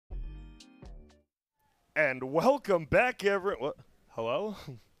And welcome back, everyone. Hello?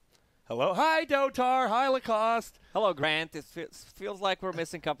 Hello? Hi, Dotar. Hi, Lacoste. Hello, Grant. It feels like we're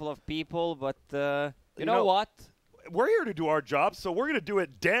missing a couple of people, but you know what? We're here to do our job, so we're going to do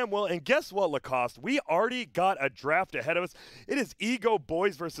it damn well. And guess what, Lacoste? We already got a draft ahead of us. It is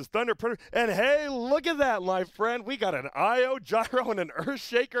EgoBoys versus Thunder Predator. And hey, look at that, my friend. We got an IO, Gyro, and an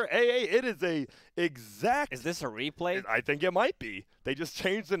Earthshaker AA. It is a exact... Is this a replay? I think it might be. They just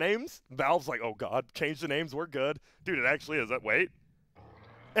changed the names. Valve's like, oh, God, change the names. We're good. Dude, it actually is. Wait.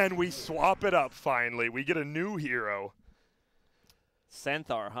 And we swap it up, finally. We get a new hero.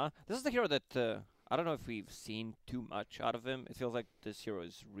 Centaur, huh? This is the hero that... I don't know if we've seen too much out of him. It feels like this hero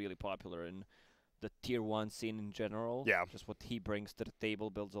is really popular in the Tier 1 scene in general. Yeah. Just what he brings to the table,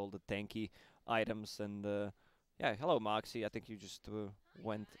 builds all the tanky items, and yeah, hello, Moxie. I think you just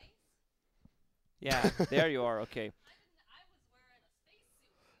went... Yeah, there you are, okay.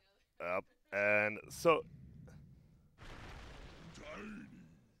 And so...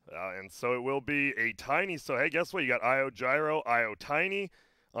 and so it will be a Tiny. So, hey, guess what? You got IO Gyro, IO Tiny.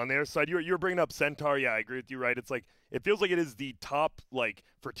 On their side, you were bringing up Centaur. Yeah, I agree with you, right? It's like, it feels like it is the top, like,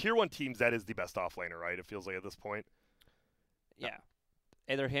 for Tier 1 teams, that is the best offlaner, right? It feels like at this point. Yeah.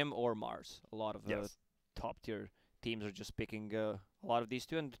 Either him or Mars. A lot of the top-tier teams are just picking a lot of these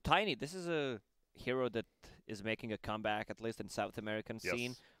two. And Tiny, this is a hero that is making a comeback, at least in South American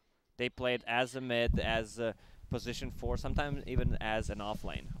scene. They played as a mid, as a position 4, sometimes even as an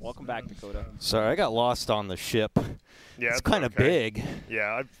offlane. Welcome back, Dakota. Sorry, I got lost on the ship. Yeah, it's kind of big.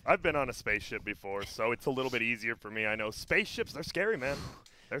 Yeah, I've been on a spaceship before, so it's a little bit easier for me. I know spaceships, they're scary, man.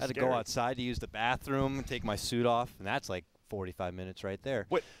 They're I had scary. to go outside to use the bathroom and take my suit off, and that's like 45 minutes right there.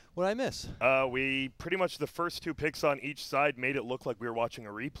 What did I miss? We pretty much the first 2 picks on each side made it look like we were watching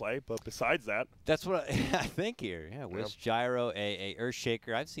a replay, but besides that. That's what I think here. Yeah, Wiz, Gyro, AA,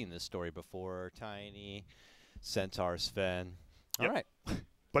 Earthshaker. I've seen this story before. Tiny, Centaur, Sven. All right.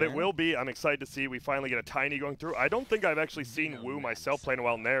 But it will be, I'm excited to see we finally get a Tiny going through. I don't think I've actually seen Wu myself playing a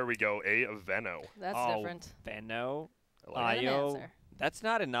while, and there we go, a Veno. That's different. Veno, Like IO, that's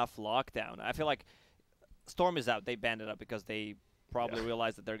not enough lockdown. I feel like Storm is out. They banned it up because they probably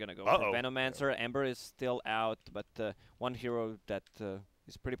realized that they're going to go for Venomancer. Ember is still out, but one hero that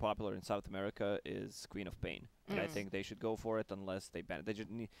is pretty popular in South America is Queen of Pain. And I think they should go for it unless they ban it. They just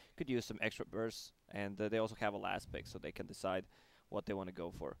could use some extra bursts, and they also have a last pick, so they can decide what they want to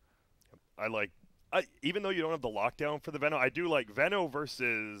go for. Even though you don't have the lockdown for the Veno, I do like Veno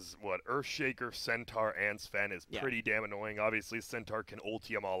versus, Earthshaker, Centaur, and Sven is pretty damn annoying. Obviously, Centaur can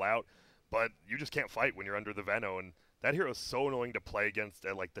ulti them all out, but you just can't fight when you're under the Veno, and that hero is so annoying to play against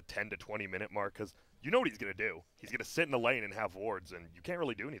at like the 10 to 20 minute mark, because you know what he's going to do. He's going to sit in the lane and have wards, and you can't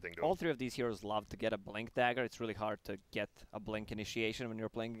really do anything to him. All 3 of these heroes love to get a Blink Dagger. It's really hard to get a Blink initiation when you're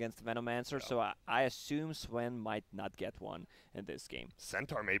playing against Venomancer, so I assume Sven might not get one in this game.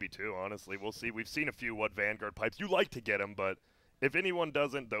 Centaur maybe too, honestly. We'll see. We've seen a few Vanguard pipes. You like to get them, but if anyone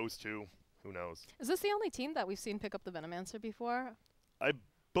doesn't, those 2, who knows? Is this the only team that we've seen pick up the Venomancer before? I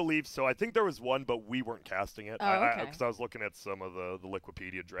believe so. I think there was one, but we weren't casting it. Because I was looking at some of the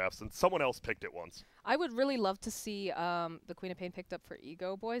Liquipedia drafts, and someone else picked it once. I would really love to see the Queen of Pain picked up for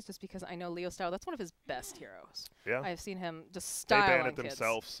EgoBoys, just because I know Leo Style, that's one of his best heroes. Yeah. I've seen him just style They on banned it kids.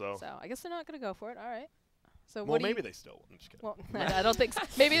 themselves, so I guess they're not going to go for it. All right. So well, maybe they still will. I'm just kidding. Well, I don't think so.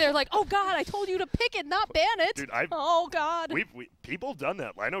 Maybe they're like, oh, God, I told you to pick it, not ban it. Dude, oh, God. People have done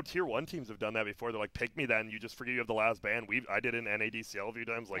that. I know Tier 1 teams have done that before. They're like, pick me then. You just forget you have the last ban. I did it in NADCL a few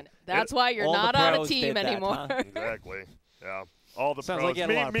times. Like, that's why you're not on a team anymore. Exactly. Yeah. All the Sounds pros. Like you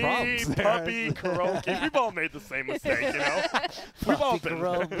had a lot of problems there. Puppy, Kuroki. We've all made the same mistake, you know? We've all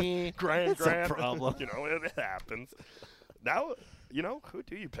been grand. A problem. You know, it happens. Now, you know, who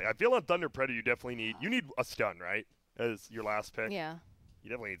do you pick? I feel on Thunder Predator you definitely need a stun, right? As your last pick. Yeah. You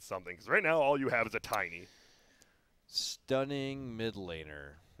definitely need something. Because right now all you have is a Tiny. Stunning mid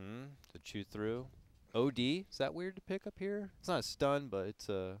laner. To chew through. OD, is that weird to pick up here? It's not a stun, but it's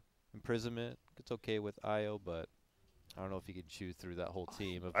a imprisonment. It's okay with IO, but I don't know if you can chew through that whole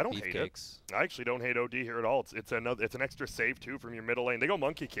team of I don't hate it. I actually don't hate OD here at all. It's an extra save too from your middle lane. They go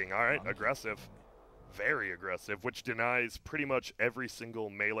Monkey King. All right, aggressive. Very aggressive, which denies pretty much every single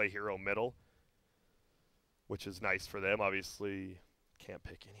melee hero middle, which is nice for them. Obviously, can't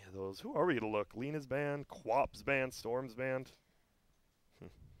pick any of those. Who are we going to look? Lena's banned, Quap's banned, Storm's banned.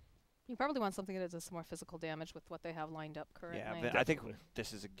 You probably want something that does some more physical damage with what they have lined up currently. Yeah, I think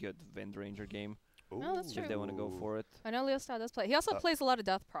this is a good Wind Ranger game. No, that's true. If they want to go for it. I know Leo Star does play. He also plays a lot of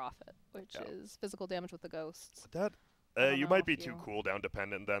Death Prophet, which is physical damage with the ghosts. You might be too cooldown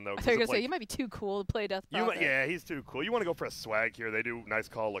dependent then, though. I thought you were going to say, you might be too cool to play Death Prophet. Yeah, he's too cool. You want to go for a swag here. They do nice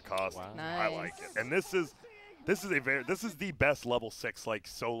call Lacoste. Wow. Nice. I like it. And this is the best level 6 like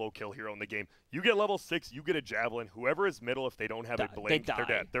solo kill hero in the game. You get level 6, you get a javelin. Whoever is middle, if they don't have a blink, they're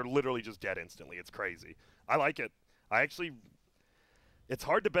dead. They're literally just dead instantly. It's crazy. I like it. It's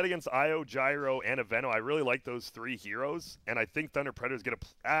hard to bet against Io, Gyro, and a Veno. I really like those 3 heroes, and I think Thunder Predator is going to...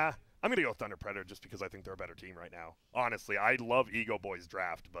 I'm going to go Thunder Predator just because I think they're a better team right now. Honestly, I love EgoBoys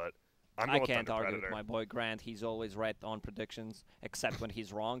draft, but I'm going with Thunder Predator. I can't argue with my boy Grant. He's always right on predictions, except when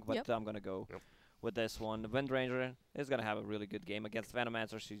he's wrong, but I'm going to go with this one. The Wind Ranger is going to have a really good game against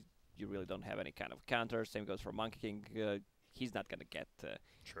Venomancer. You really don't have any kind of counter. Same goes for Monkey King. He's not going to get...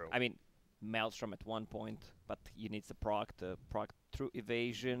 True. I mean, Maelstrom at one point, but he needs to proc through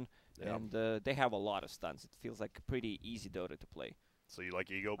evasion, and they have a lot of stunts. It feels like a pretty easy Dota to play. So you like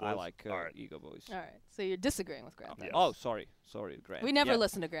EgoBoys? I like EgoBoys. All right. So you're disagreeing with Grant. Yes. Oh, sorry, Grant. We never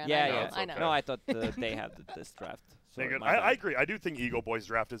listen to Grant. Yeah, I know. No, I thought they had this draft. Sorry, I agree. I do think EgoBoys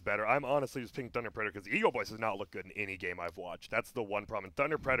draft is better. I'm honestly just picking Thunder Predator because EgoBoys has not looked good in any game I've watched. That's the one problem. And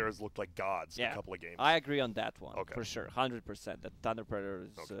Thunder Predator has looked like gods in a couple of games. I agree on that one for sure, 100%. That Thunder Predator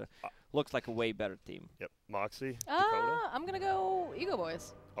looks like a way better team. Yep. Moxie, Dakota? I'm going to go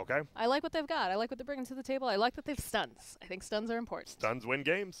EgoBoys. Okay. I like what they've got. I like what they're bringing to the table. I like that they've stuns. I think stuns are important. Stuns win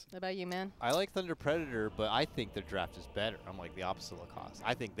games. What about you, man? I like Thunder Predator, but I think their draft is better. I'm like the opposite of Lacoste.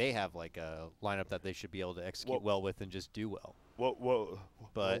 I think they have like a lineup that they should be able to execute well with and just do well.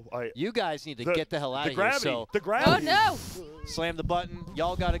 But you guys need to get the hell out of here. So the gravity. Oh, no! Slam the button.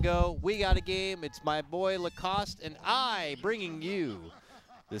 Y'all got to go. We got a game. It's my boy Lacoste and I bringing you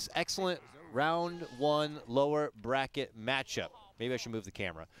this excellent round 1 lower bracket matchup. Maybe I should move the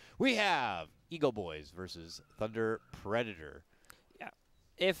camera. We have EgoBoys versus Thunder Predator. Yeah.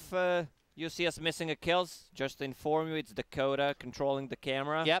 If you see us missing a kills, just to inform you, it's Dakota controlling the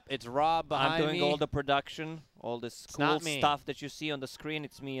camera. Yep, it's Rob behind me. I'm doing all the production, all this cool stuff that you see on the screen.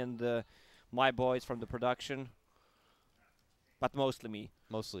 It's me and my boys from the production. But mostly me.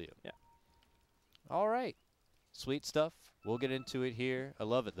 Mostly you. Yeah. All right. Sweet stuff. We'll get into it here. I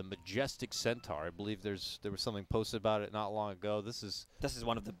love it. The Majestic Centaur. I believe there was something posted about it not long ago. This is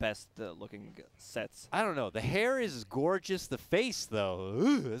one of the best looking sets. I don't know. The hair is gorgeous. The face, though,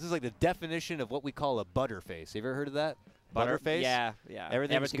 this is like the definition of what we call a butter face. Have you ever heard of that? Butterface? Yeah.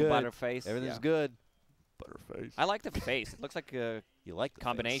 Everything's good. Butterface. Everything's good. Butterface. I like the face. It looks like a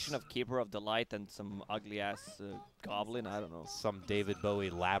combination face. of Keeper of the Light and some ugly-ass goblin. I don't know. Some David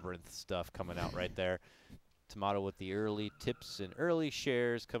Bowie labyrinth stuff coming out right there. Tomato with the early tips and early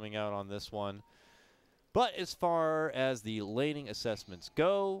shares coming out on this one. But as far as the laning assessments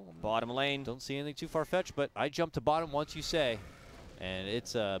go, bottom lane. Don't see anything too far-fetched, but I jump to bottom once you say. And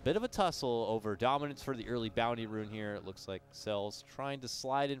it's a bit of a tussle over dominance for the early bounty rune here. It looks like Cell's trying to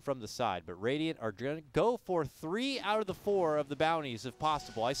slide in from the side, but Radiant are going to go for 3 out of the 4 of the bounties if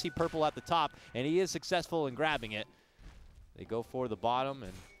possible. I see Purple at the top, and he is successful in grabbing it. They go for the bottom,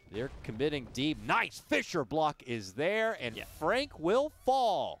 and they're committing deep. Nice Fisher block is there, and Frank will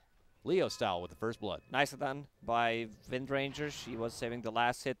fall. Leo style with the first blood. Nicely done by Wind Ranger. She was saving the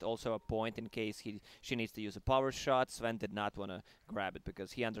last hit. Also a point in case she needs to use a power shot. Sven did not want to grab it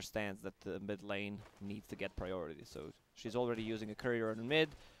because he understands that the mid lane needs to get priority. So she's already using a courier in mid.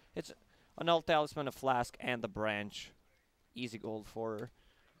 It's an Null Talisman, a Flask, and a Branch. Easy gold for her.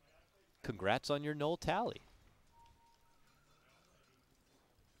 Congrats on your Null Tally.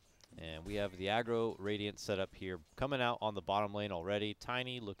 And we have the aggro Radiant set up here coming out on the bottom lane already.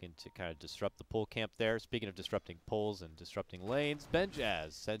 Tiny looking to kind of disrupt the pull camp there. Speaking of disrupting pulls and disrupting lanes,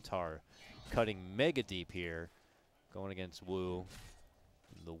 Benjaz, Centaur cutting mega deep here. Going against Wu,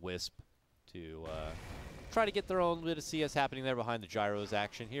 the Wisp, to try to get their own bit of CS happening there behind the Gyros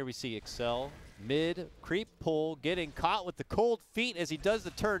action. Here we see Excel, mid, creep pull, getting caught with the cold feet as he does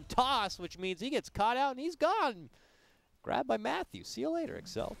the turn toss, which means he gets caught out and he's gone. Grabbed by Matthew. See you later,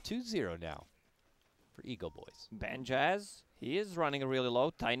 Excel. 2-0 now for EgoBoys. Benjaz, he is running really low.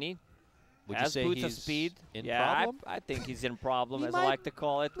 Tiny. Would you say boots of he's speed. in problem? I think he's in problem, as I like to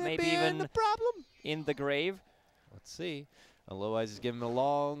call it. Maybe even the problem. in the grave. Let's see. Otherwise, he's giving him a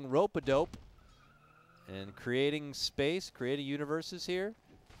long rope-a-dope and creating space, creating universes here.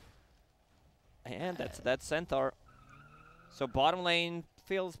 And that's Centaur. So bottom lane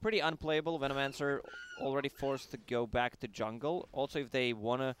feels pretty unplayable. Venomancer already forced to go back to jungle. Also, if they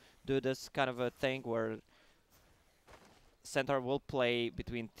want to do this kind of a thing where Centaur will play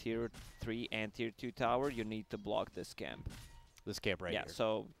between tier 3 and tier 2 tower, you need to block this camp. This camp right here. Yeah,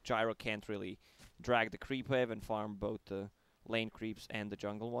 so Gyro can't really drag the creep wave and farm both the lane creeps and the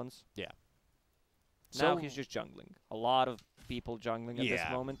jungle ones. Yeah. Now he's just jungling. A lot of people jungling at this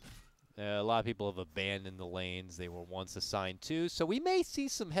moment. A lot of people have abandoned the lanes they were once assigned to, so we may see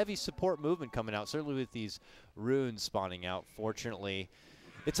some heavy support movement coming out, certainly with these runes spawning out. Fortunately,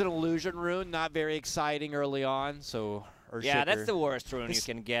 it's an illusion rune, not very exciting early on, so Earthshaker. Yeah, that's the worst rune you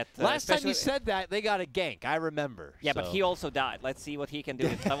can get. Last time you said that, they got a gank, I remember. Yeah, but he also died. Let's see what he can do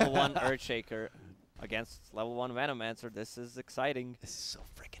with level 1 Earthshaker against level 1 Venomancer. This is exciting. This is so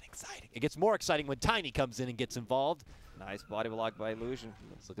freaking exciting. It gets more exciting when Tiny comes in and gets involved. Nice body block by Illusion.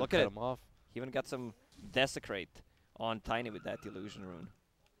 Look at him off. He even got some Desecrate on Tiny with that Illusion rune.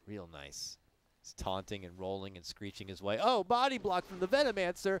 Real nice. He's taunting and rolling and screeching his way. Oh, body block from the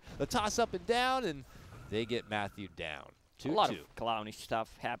Venomancer. The toss up and down, and they get Matthew down. 2-2. A lot of clownish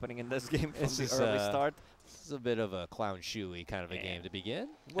stuff happening in this game from the early start. This is a bit of a clown shoey kind of a game to begin.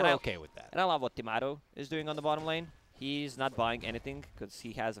 We're okay with that. And I love what Timato is doing on the bottom lane. He's not buying anything because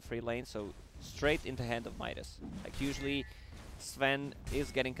he has a free lane, so straight into hand of Midas. Like usually Sven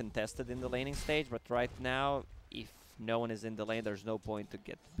is getting contested in the laning stage, but right now if no one is in the lane, there's no point to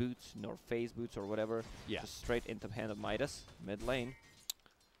get boots nor phase boots or whatever. Yeah. Just straight into hand of Midas, mid lane.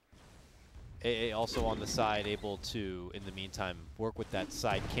 AA also on the side, able to, in the meantime, work with that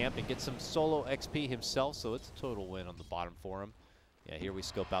side camp and get some solo XP himself, so it's a total win on the bottom for him. Yeah, here we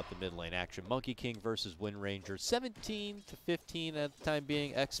scope out the mid lane action. Monkey King versus Wind Ranger, 17 to 15 at the time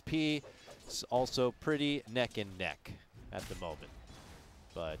being. XP is also pretty neck and neck at the moment.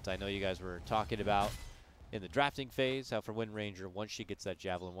 But I know you guys were talking about in the drafting phase how for Wind Ranger, once she gets that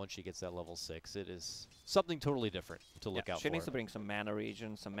Javelin, once she gets that level 6, it is something totally different to look out for. She needs to bring some mana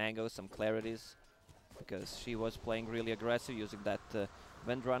regen, some mangoes, some clarities, because she was playing really aggressive using that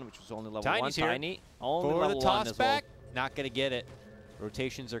Wind Run, which was only level Tiny's 1. Here. Tiny, only for level the toss 1 as back, well. Not going to get it.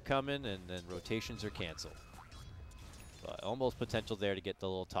 Rotations are coming, and then rotations are canceled. But almost potential there to get the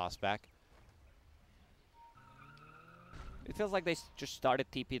little toss back. It feels like they just started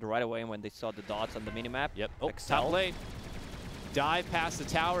TP'd right away when they saw the dots on the minimap. Yep. Oh, top lane. Dive past the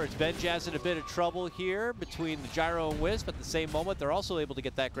tower. It's Benjaz in a bit of trouble here between the Gyro and Wisp. At the same moment, they're also able to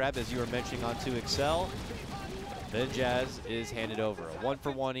get that grab, as you were mentioning, onto Excel. Benjaz is handed over. A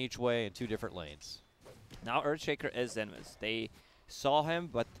 1-for-1 each way in 2 different lanes. Now Earthshaker is Zenvis. They saw him,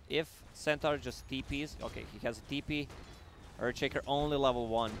 but if Centaur just TPs, okay, he has a TP. Earthshaker only level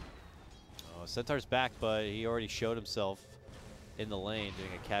 1. Oh, Centaur's back, but he already showed himself in the lane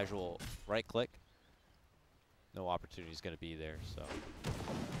doing a casual right click. No opportunity is going to be there, so.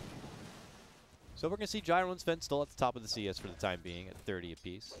 So we're going to see Gyro and Sven still at the top of the CS for the time being at 30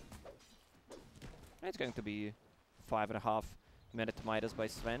 apiece. It's going to be 5.5 minute Midas by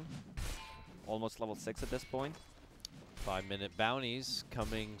Sven. Almost level 6 at this point. 5-minute bounties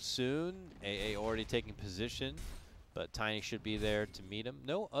coming soon. AA already taking position, but Tiny should be there to meet him.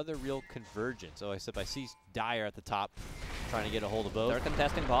 No other real convergence. Oh, except I see Dire at the top trying to get a hold of both. They're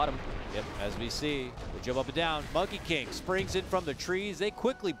contesting bottom. Yep, as we see, we jump up and down. Monkey King springs in from the trees. They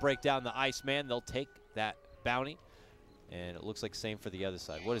quickly break down the Iceman. They'll take that bounty. And it looks like same for the other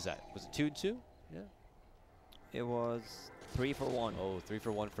side. What is that? Was it 2-2? Yeah. It was 3-for-1. Oh,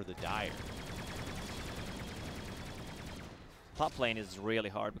 3-for-1 for the Dire. Top lane is really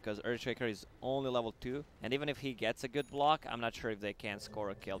hard because Earthshaker is only level 2, and even if he gets a good block, I'm not sure if they can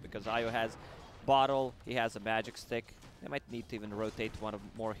score a kill because Io has Bottle, he has a magic stick. They might need to even rotate one of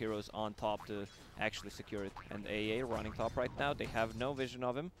more heroes on top to actually secure it. And AA running top right now, they have no vision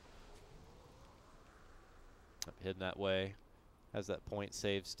of him. Hidden that way, has that point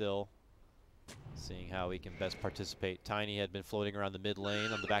save still. Seeing how he can best participate. Tiny had been floating around the mid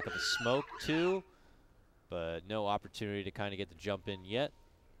lane on the back of a smoke too, but no opportunity to kind of get the jump in yet.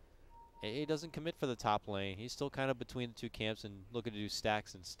 AA doesn't commit for the top lane. He's still kind of between the 2 camps and looking to do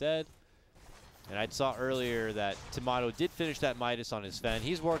stacks instead. And I saw earlier that Timato did finish that Midas on his Sven.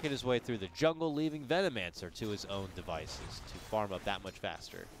 He's working his way through the jungle, leaving Venomancer to his own devices to farm up that much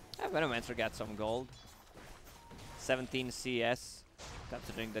faster. Yeah, Venomancer got some gold. 17 CS,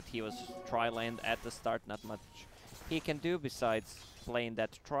 considering that he was tri-laned at the start, not much he can do besides playing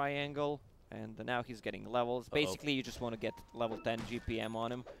that triangle. And now he's getting levels. Basically, you just want to get level 10 GPM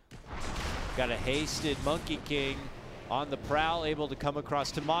on him. Got a hasted Monkey King on the prowl, able to come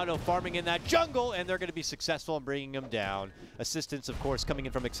across Timato, farming in that jungle, and they're going to be successful in bringing him down. Assistance, of course, coming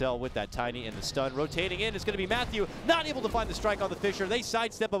in from Excel with that Tiny and the stun. Rotating in is going to be Matthew, not able to find the strike on the Fisher. They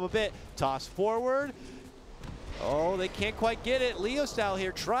sidestep him a bit. Toss forward. Oh, they can't quite get it. Leo style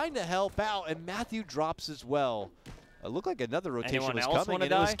here trying to help out, and Matthew drops as well. It looked like another rotation was coming,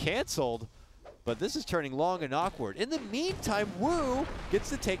 and it was canceled. but this is turning long and awkward. In the meantime, Wu gets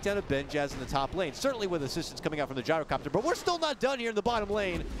the takedown of Benjaz in the top lane, certainly with assistance coming out from the gyrocopter, but we're still not done here in the bottom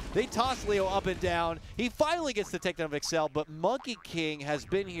lane. They toss Leo up and down. He finally gets the takedown of Excel, but Monkey King has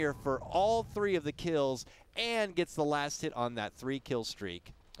been here for all 3 of the kills and gets the last hit on that 3-kill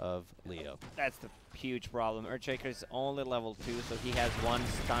streak of Leo. That's the huge problem. Earthshaker is only level 2, so he has 1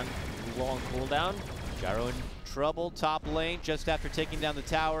 stun long cooldown. Gyro in trouble, top lane, just after taking down the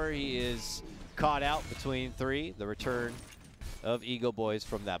tower. He is caught out between 3. The return of EgoBoys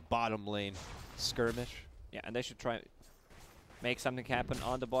from that bottom lane skirmish. Yeah, and they should try make something happen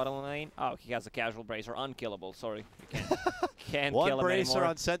on the bottom lane. Oh, he has a casual bracer, unkillable. Sorry, you can't One kill him bracer anymore.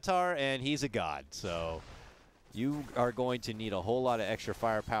 on Centaur, and he's a god. So you are going to need a whole lot of extra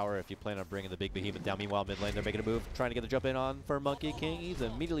firepower if you plan on bringing the big behemoth down. Meanwhile, mid lane, they're making a move, trying to get the jump in on for Monkey King. He's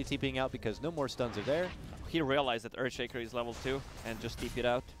immediately TPing out because no more stuns are there. He realized that Earthshaker is level 2 and just TP'd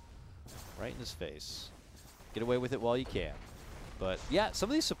out. Right in his face. Get away with it while you can. But yeah, some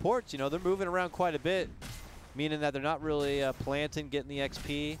of these supports, you know, they're moving around quite a bit, meaning that they're not really planting, getting the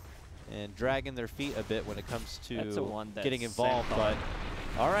XP, and dragging their feet a bit when it comes to getting involved. But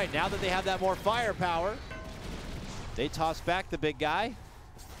all right, now that they have that more firepower, they toss back the big guy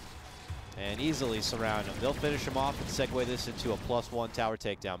and easily surround him. They'll finish him off and segue this into a +1 tower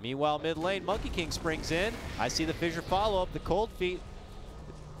takedown. Meanwhile, mid lane, Monkey King springs in. I see the fissure follow-up, the cold feet.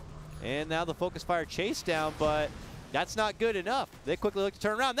 And now the focus fire chase down, but that's not good enough. They quickly look to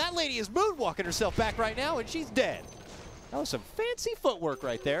turn around. That lady is moonwalking herself back right now, and she's dead. That was some fancy footwork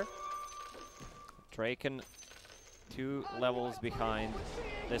right there. Draken 2 levels behind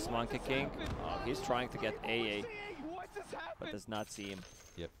this Monkey King. Oh, he's trying to get AA, but does not see him.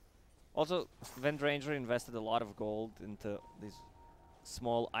 Yep. Also, Vendranger invested a lot of gold into these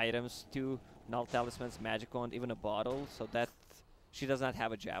small items, 2 null talismans, magic wand, even a bottle, so that she does not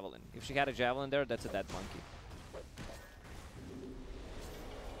have a javelin. If she had a javelin there, that's a dead monkey.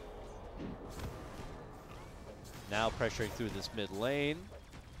 Now pressuring through this mid lane.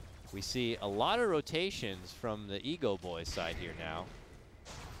 We see a lot of rotations from the EgoBoys side here now.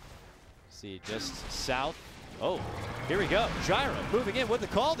 See just south. Oh, here we go. Gyro moving in with the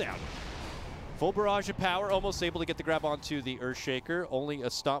call down. Full barrage of power, almost able to get the grab onto the Earthshaker. Only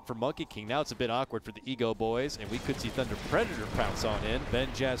a stomp for Monkey King. Now it's a bit awkward for the EgoBoys, and we could see Thunder Predator pounce on in.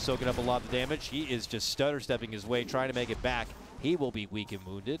 Benjaz soaking up a lot of the damage. He is just stutter stepping his way, trying to make it back. He will be weak and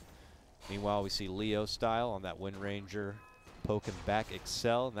wounded. Meanwhile, we see Leo style on that Wind Ranger poking back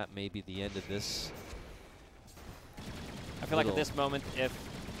Excel, and that may be the end of this. I feel like at this moment, if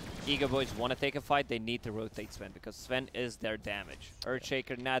EgoBoys want to take a fight, they need to rotate Sven, because Sven is their damage.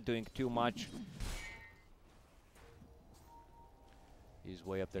 Earthshaker not doing too much. He's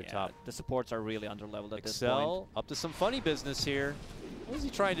way up there top. The supports are really underleveled at this point. Excel up to some funny business here. What is he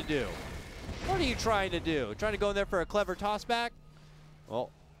trying to do? What are you trying to do? Trying to go in there for a clever toss back?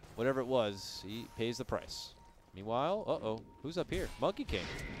 Well, whatever it was, he pays the price. Meanwhile, uh-oh, who's up here? Monkey King.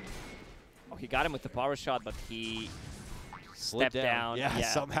 Oh, he got him with the power shot, but he Slipped stepped down. Yeah,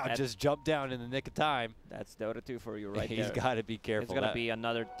 somehow just jumped down in the nick of time. That's Dota 2 for you right there. He's got to be careful. It's going to be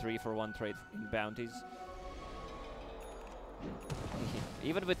another 3-for-1 trade in bounties.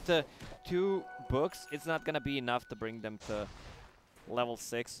 Even with the 2 books, it's not going to be enough to bring them to level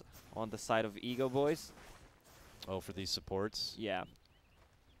 6 on the side of EgoBoys. Oh, for these supports? Yeah.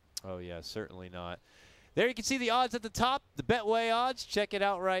 Oh, yeah, certainly not. There you can see the odds at the top, the Betway odds. Check it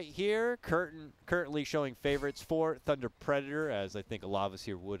out right here. Currently showing favorites for Thunder Predator, as I think a lot of us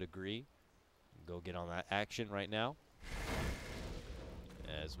here would agree. Go get on that action right now.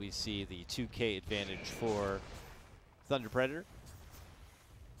 As we see the 2K advantage for Thunder Predator.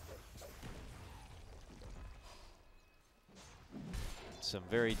 Some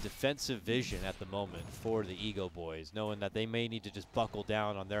very defensive vision at the moment for the EgoBoys, knowing that they may need to just buckle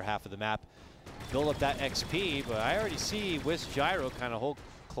down on their half of the map, build up that XP, but I already see Wisp Gyro kind of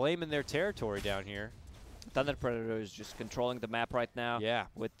claiming their territory down here. Thunder Predator is just controlling the map right now. Yeah.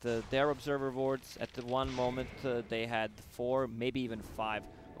 With their observer wards, at the one moment they had 4, maybe even 5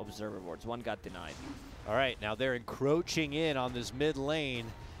 observer wards. 1 got denied. All right, now they're encroaching in on this mid lane,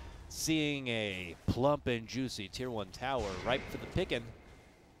 seeing a plump and juicy tier 1 tower ripe for the picking.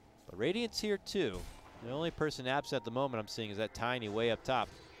 But Radiant's here too. The only person absent at the moment I'm seeing is that Tiny way up top.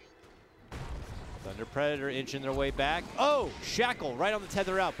 Thunder Predator inching their way back. Oh, Shackle right on the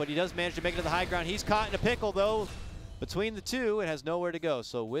tether out, but he does manage to make it to the high ground. He's caught in a pickle though between the two and has nowhere to go.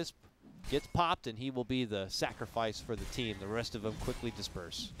 So Wisp gets popped and he will be the sacrifice for the team. The rest of them quickly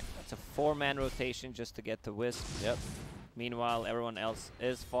disperse. That's a 4-man rotation just to get to Wisp. Yep. Meanwhile, everyone else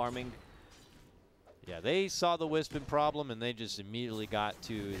is farming. Yeah, they saw the Wispin problem, and they just immediately got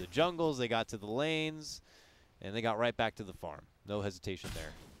to the jungles, they got to the lanes, and they got right back to the farm. No hesitation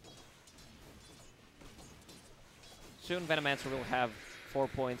there. Soon Venomancer will have 4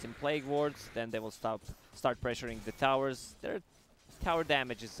 points in Plague Wards, then they will start pressuring the towers. Their tower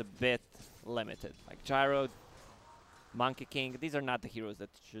damage is a bit limited. Like Gyro, Monkey King, these are not the heroes that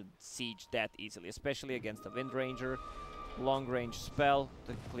should siege that easily, especially against a Wind Ranger. Long range spell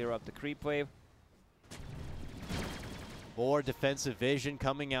to clear up the creep wave. More defensive vision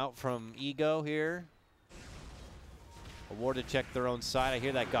coming out from Ego here. A war to check their own side. I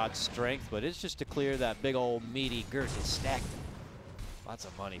hear that God's Strength, but it's just to clear that big old meaty girthy stack. Lots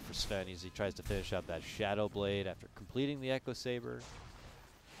of money for Sven as he tries to finish out that Shadow Blade after completing the Echo Saber.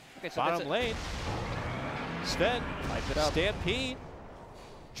 Okay, so bottom lane. Sven, pipe it up. Stampede.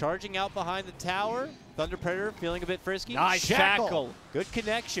 Charging out behind the tower. Thunder Predator feeling a bit frisky. Nice shackle. Good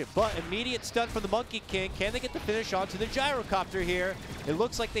connection, but immediate stun from the Monkey King. Can they get the finish onto the Gyrocopter here? It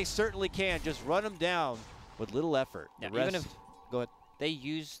looks like they certainly can. Just run him down with little effort. Yeah, the rest, even if go ahead. They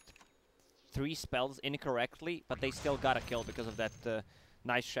used 3 spells incorrectly, but they still got a kill because of that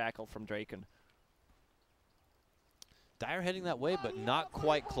nice shackle from Draken. Dire heading that way, but not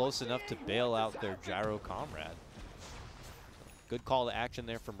quite close enough to bail out their Gyro comrade. Good call to action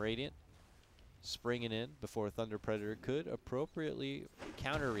there from Radiant. Springing in before Thunder Predator could appropriately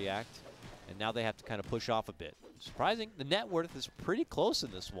counter-react. And now they have to kind of push off a bit. Surprising, the net worth is pretty close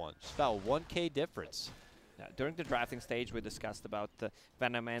in this one. Just about a 1K difference. Yeah, during the drafting stage, we discussed about the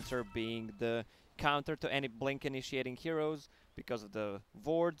Venomancer being the counter to any blink-initiating heroes because of the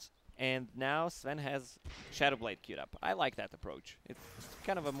wards. And now Sven has Shadowblade queued up. I like that approach. It's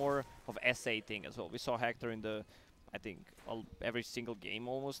kind of a more of SA thing as well. We saw Hector in the, I think, every single game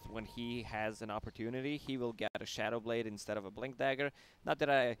almost. When he has an opportunity, he will get a Shadowblade instead of a Blink Dagger. Not that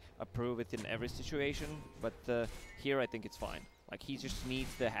I approve it in every situation, but here I think it's fine. Like, he just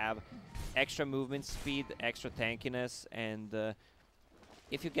needs to have extra movement speed, extra tankiness, and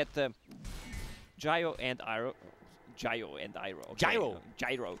if you get the Gyro and Iroh, Gyro.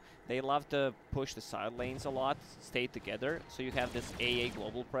 They love to push the side lanes a lot, stay together, so you have this AA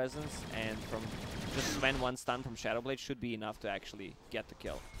global presence, and from just Sven one stun from Shadowblade should be enough to actually get the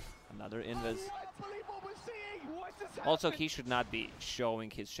kill. Another invis. Also, he should not be showing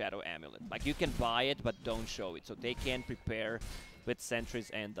his Shadow Amulet. Like, you can buy it, but don't show it, so they can prepare with sentries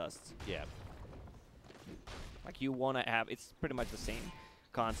and dusts. Yeah. Like, you want to have, it's pretty much the same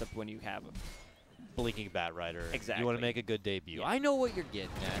concept when you have Blinking Bat Rider. Exactly. You want to make a good debut. Yeah. I know what you're getting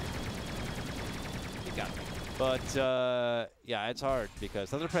at. You got me. But, yeah, it's hard because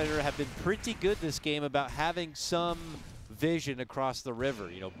Thunder Predator have been pretty good this game about having some vision across the river,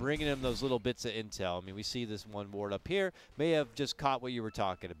 you know, bringing them those little bits of intel. I mean, we see this one ward up here. May have just caught what you were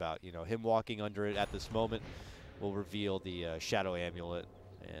talking about. You know, him walking under it at this moment will reveal the Shadow Amulet,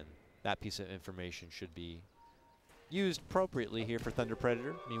 and that piece of information should be used appropriately here for Thunder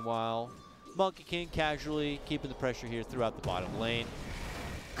Predator. Meanwhile, Monkey King casually keeping the pressure here throughout the bottom lane.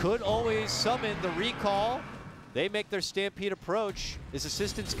 Could always summon the recall. They make their Stampede approach. Is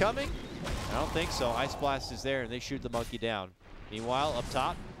assistance coming? I don't think so. Ice Blast is there, and they shoot the monkey down. Meanwhile, up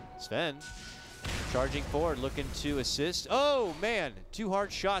top, Sven charging forward, looking to assist. Oh, man. 2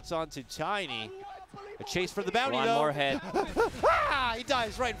 hard shots onto Tiny. A chase for the bounty, One though. more head. He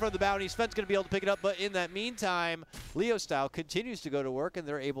dies right in front of the bounty. Sven's going to be able to pick it up, but in that meantime, Leo Style continues to go to work, and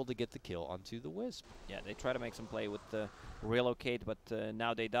they're able to get the kill onto the Wisp. Yeah, they try to make some play with the relocate, but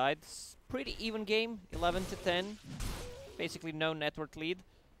now they died. It's pretty even game, 11-10. Basically no network lead.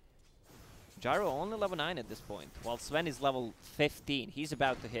 Gyro only level 9 at this point, while Sven is level 15. He's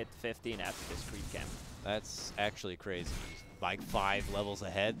about to hit 15 after this creep camp. That's actually crazy. He's like 5 levels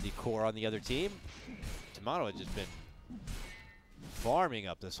ahead, the core on the other team. Tomato has just been farming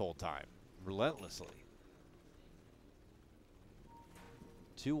up this whole time, relentlessly.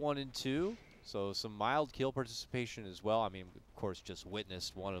 2-1-2, so some mild kill participation as well. I mean, of course, just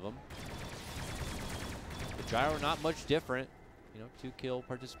witnessed one of them. But Gyro not much different. You know, 2 kill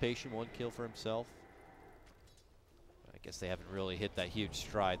participation, 1 kill for himself. I guess they haven't really hit that huge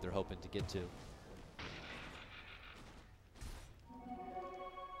stride they're hoping to get to.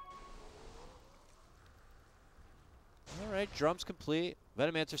 All right, drums complete.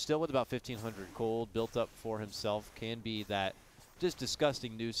 Venomancer still with about 1,500 gold built up for himself. Can be that just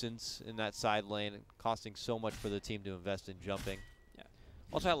disgusting nuisance in that side lane, costing so much for the team to invest in jumping. Yeah.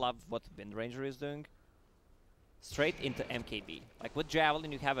 Also, I love what Wind Ranger is doing. Straight into MKB. Like, with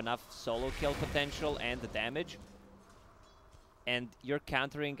Javelin, you have enough solo kill potential and the damage. And you're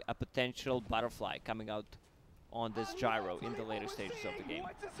countering a potential Butterfly coming out on this Gyro in the later stages of the game.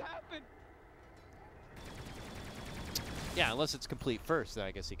 Yeah, unless it's complete first, then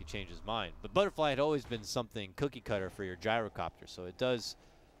I guess he could change his mind. But Butterfly had always been something cookie cutter for your gyrocopter, so it does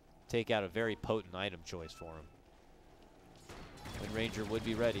take out a very potent item choice for him. Wind Ranger would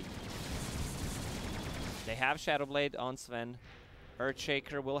be ready. They have Shadow Blade on Sven.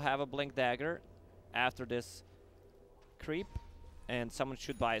 Earthshaker will have a Blink Dagger after this creep. And someone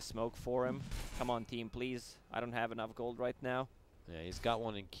should buy a smoke for him. Come on, team, please. I don't have enough gold right now. Yeah, he's got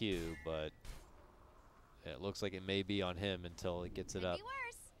one in queue, but it looks like it may be on him until he gets it up.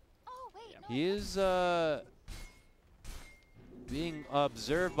 Oh, wait, no, He is being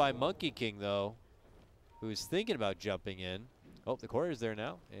observed by Monkey King, though, who is thinking about jumping in. Oh, the courier's there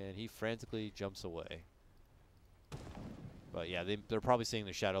now, and he frantically jumps away. But yeah, they're probably seeing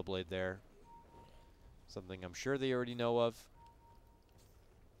the Shadow Blade there. Something I'm sure they already know of.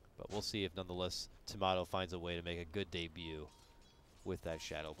 But we'll see if, nonetheless, Tomato finds a way to make a good debut with that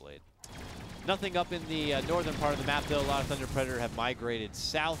Shadow Blade. Nothing up in the northern part of the map, though. A lot of Thunder Predator have migrated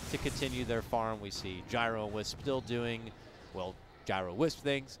south to continue their farm. We see Gyro and Wisp still doing, well, Gyro Wisp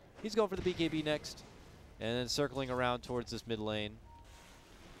things. He's going for the BKB next. And then circling around towards this mid lane.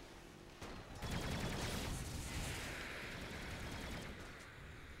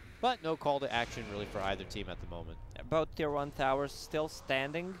 But no call to action really for either team at the moment. Both tier 1 towers still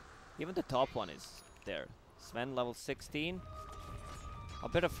standing. Even the top one is there. Sven level 16. A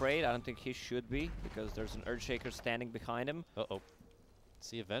bit afraid. I don't think he should be because there's an Earthshaker standing behind him. Uh-oh.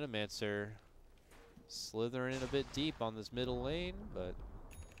 See a Venomancer slithering in a bit deep on this middle lane, but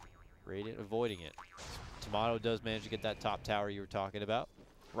Radiant avoiding it. Tomato does manage to get that top tower you were talking about.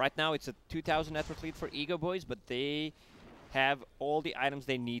 Right now it's a 2,000 net worth lead for EgoBoys, but they have all the items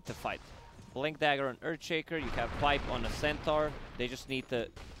they need to fight. Blink Dagger on Earthshaker, you have Pipe on a Centaur. They just need to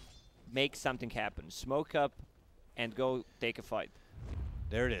make something happen. Smoke up and go take a fight.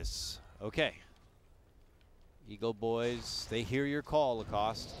 There it is. Okay. EgoBoys, they hear your call,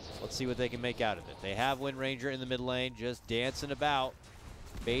 Lacoste. Let's see what they can make out of it. They have Wind Ranger in the mid lane, just dancing about,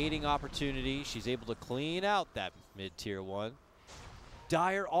 baiting opportunity. She's able to clean out that mid-tier 1.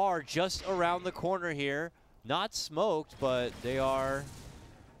 Dire are just around the corner here. Not smoked, but they are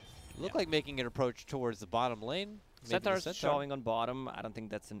look like making an approach towards the bottom lane. Centaur's showing on bottom. I don't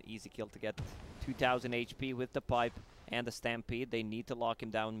think that's an easy kill to get 2,000 HP with the Pipe and the Stampede. They need to lock him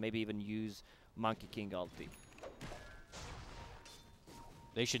down, maybe even use Monkey King ulti.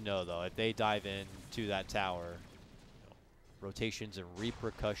 They should know, though, if they dive in to that tower, you know, rotations and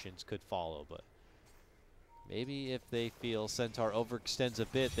repercussions could follow, but maybe if they feel Centaur overextends a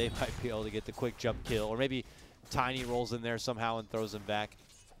bit, they might be able to get the quick jump kill, or maybe Tiny rolls in there somehow and throws him back.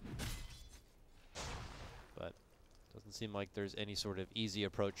 But doesn't seem like there's any sort of easy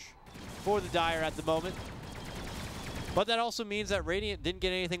approach for the Dire at the moment. But that also means that Radiant didn't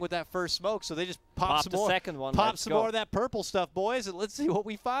get anything with that first smoke, so they just pop some more. Second one. Pop some more of that purple stuff, boys, and let's see what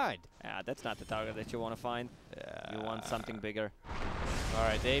we find. Yeah, that's not the target that you want to find. You want something bigger. All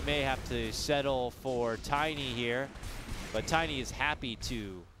right, they may have to settle for Tiny here, but Tiny is happy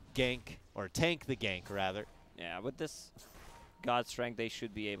to gank, or tank the gank, rather. Yeah, with this God Strength, they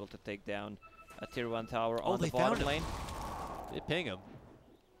should be able to take down a tier 1 tower on the bottom lane. They ping him.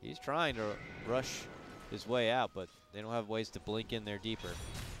 He's trying to rush his way out, but they don't have ways to blink in there deeper.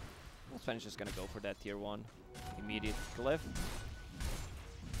 Sven's just gonna go for that tier 1 immediate glyph.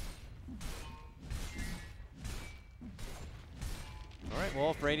 All right,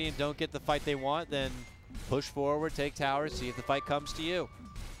 well, if Radiant don't get the fight they want, then push forward, take towers, see if the fight comes to you.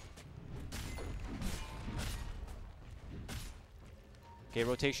 Okay,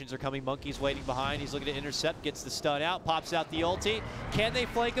 rotations are coming. Monkey's waiting behind. He's looking to intercept, gets the stun out, pops out the ulti. Can they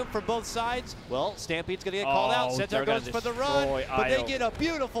flank him from both sides? Well, Stampede's going to get called out. Centaur goes for the run, but they get a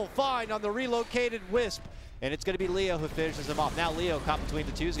beautiful find on the relocated Wisp. And it's going to be Leo who finishes him off. Now Leo, caught between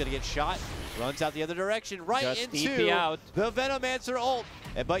the two, is going to get shot. Runs out the other direction, right just into the Venomancer ult.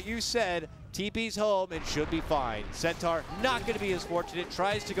 But you said TP's home and should be fine. Centaur not going to be as fortunate.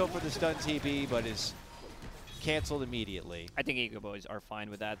 Tries to go for the stun TP, but is canceled immediately. I think EgoBoys are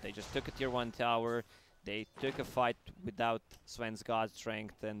fine with that. They just took a tier 1 tower. They took a fight without Sven's God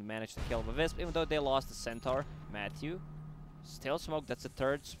Strength and managed to kill the Wisp, even though they lost the Centaur. Matthew still smoked. That's the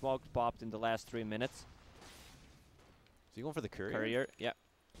third smoke popped in the last 3 minutes. Is he going for the courier? Courier, yeah.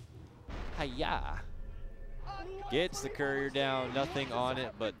 Hiya. Gets the courier down. Nothing on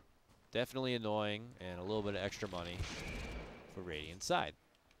it, but definitely annoying and a little bit of extra money for Radiant's side.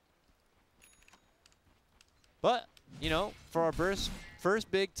 But, you know, for our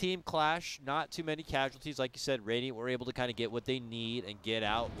first big team clash, not too many casualties. Like you said, Radiant were able to kind of get what they need and get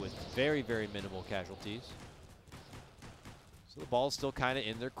out with very, very minimal casualties. So the ball's still kind of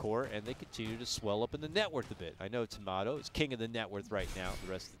in their court, and they continue to swell up in the net worth a bit. I know Tomato is king of the net worth right now.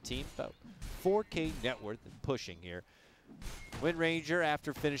 The rest of the team, about 4K net worth and pushing here. Wind Ranger,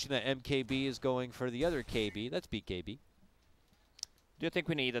 after finishing that MKB, is going for the other KB. That's BKB. Do you think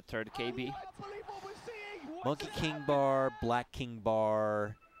we need a third KB? Monkey King Bar, Black King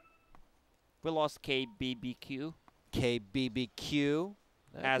Bar. We lost KBBQ. KBBQ.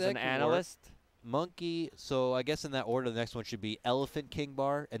 As an analyst. Monkey, so I guess in that order, the next one should be Elephant King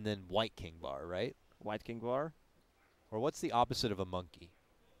Bar and then White King Bar, right? White King Bar. Or what's the opposite of a monkey?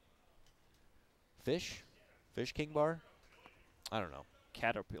 Fish? Fish King Bar? I don't know.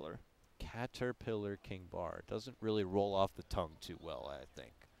 Caterpillar. Caterpillar King Bar. Doesn't really roll off the tongue too well, I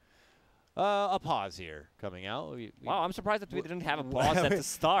think. A pause here coming out. Wow, I'm surprised that we didn't have a pause at the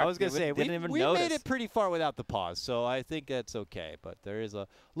start. I was going to say, didn't even we notice. made it pretty far without the pause, so I think that's okay. But there is a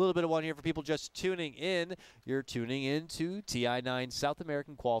little bit of one here for people just tuning in. You're tuning in to TI9 South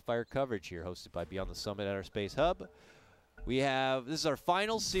American Qualifier coverage here, hosted by Beyond the Summit at our Space Hub. This is our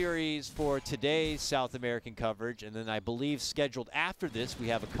final series for today's South American coverage, and then I believe scheduled after this, we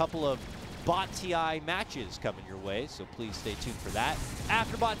have a couple of Bot TI matches coming your way, so please stay tuned for that.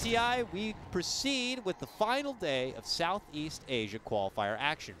 After Bot TI, we proceed with the final day of Southeast Asia qualifier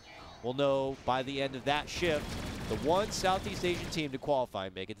action. We'll know by the end of that shift the one Southeast Asian team to qualify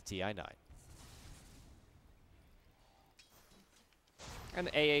and make it to TI9. And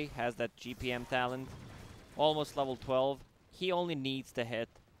AA has that GPM talent, almost level 12. He only needs to hit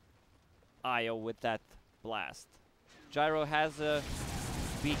IO with that blast. Gyro has a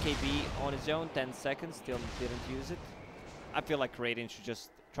BKB on his own, 10 seconds, still didn't use it. I feel like Radiant should just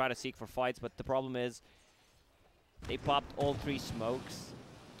try to seek for fights, but the problem is they popped all 3 smokes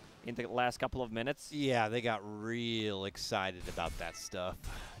in the last couple of minutes. Yeah, they got real excited about that stuff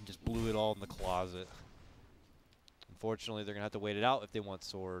and just blew it all in the closet. Unfortunately, they're going to have to wait it out if they want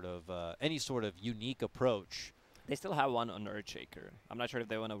sort of any sort of unique approach. They still have one on Earthshaker. I'm not sure if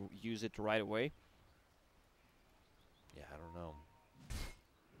they want to use it right away. Yeah, I don't know.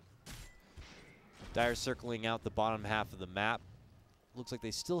 Dire circling out the bottom half of the map. Looks like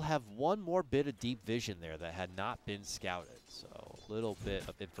they still have one more bit of deep vision there that had not been scouted. So a little bit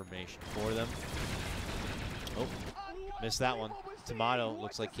of information for them. Oh, missed that one. Tomato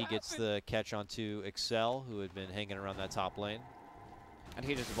looks like he gets the catch onto Excel, who had been hanging around that top lane. And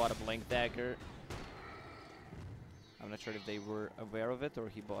he just bought a Blink Dagger. I'm not sure if they were aware of it or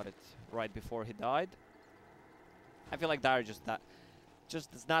he bought it right before he died. I feel like Dire just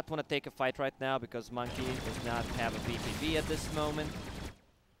does not want to take a fight right now because Monkey does not have a BKB at this moment.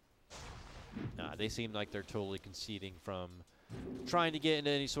 Nah, they seem like they're totally conceding from trying to get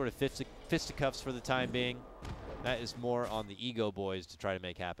into any sort of fisticuffs for the time being. That is more on the EgoBoys to try to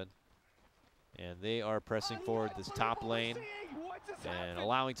make happen. And they are pressing forward this top lane and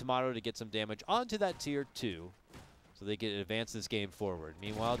allowing Tomato to get some damage onto that tier 2 so they can advance this game forward.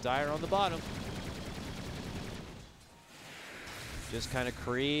 Meanwhile, Dire on the bottom. Just kind of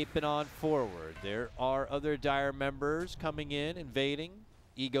creeping on forward. There are other Dire members coming in, invading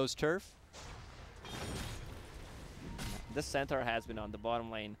Ego's turf. This center has been on the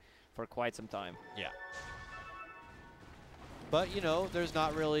bottom lane for quite some time. Yeah. But, you know, there's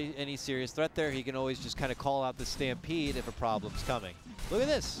not really any serious threat there. He can always just kind of call out the stampede if a problem's coming. Look at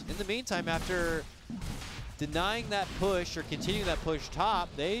this. In the meantime, after denying that push or continuing that push top,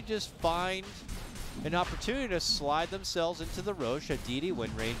 they just find an opportunity to slide themselves into the Roche, a DD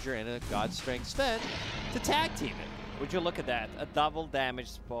Wind Ranger, and a God Strength Sven to tag team it. Would you look at that? A double damage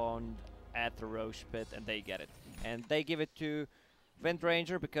spawned at the Roche pit, and they get it. And they give it to Wind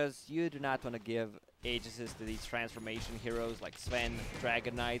Ranger because you do not want to give agencies to these transformation heroes like Sven,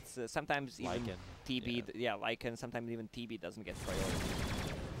 Dragon Knights, sometimes even Lycan. TB. Yeah, Lycan, sometimes even TB doesn't get priority.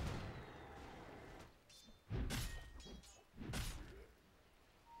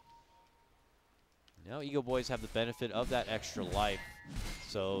 Now EgoBoys have the benefit of that extra life.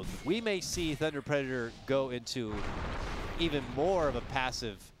 So we may see Thunder Predator go into even more of a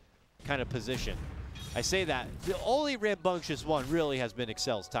passive kind of position. I say that. The only rambunctious one really has been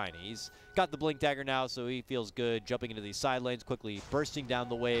Excel's Tiny. He's got the Blink Dagger now, so he feels good jumping into these side lanes, quickly bursting down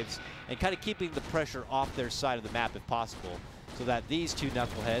the waves, and kind of keeping the pressure off their side of the map if possible, so that these two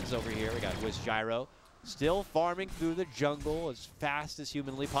knuckleheads over here, we got Wiz Gyro, still farming through the jungle as fast as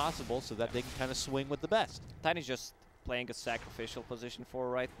humanly possible so that they can kind of swing with the best. Tiny's just playing a sacrificial position 4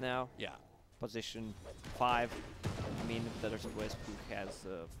 right now. Yeah. Position 5. I mean, there's a Wisp who has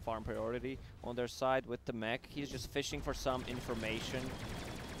farm priority on their side with the mech. He's just fishing for some information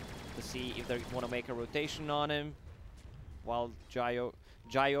to see if they want to make a rotation on him, while Gyro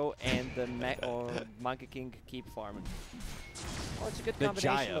and the mech or Monkey King keep farming. Oh, it's a good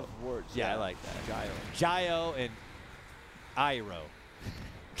combination of words. Yeah, I like that. Gyro. Gyro and Iro.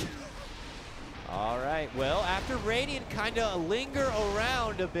 All right, well, after Radiant kind of linger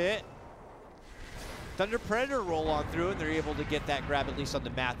around a bit, Thunder Predator roll on through, and they're able to get that grab at least on the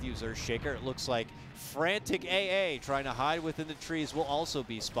Matthews Earthshaker. It looks like Frantic AA trying to hide within the trees will also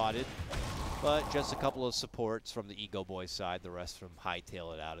be spotted, but just a couple of supports from the EgoBoys side. The rest from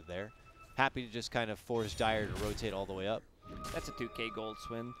hightail it out of there. Happy to just kind of force Dire to rotate all the way up. That's a 2k gold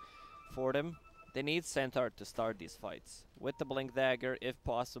win for them. They need Centaur to start these fights. With the Blink Dagger, if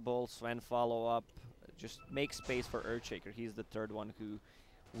possible, Sven follow up. Just make space for Earthshaker. He's the third one who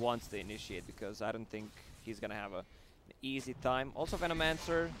wants to initiate, because I don't think he's going to have an easy time. Also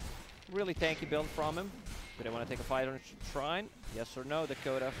Venomancer, really tanky build from him. Do they want to take a fight on Shrine? Yes or no,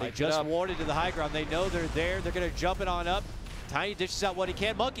 Dakota? They just warded to the high ground. They know they're there. They're going to jump it on up. Tiny dishes out what he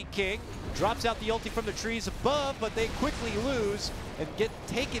can. Monkey King drops out the ulti from the trees above, but they quickly lose and get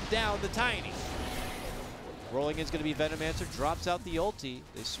taken down the Tiny. Rolling in is going to be Venomancer, drops out the ulti.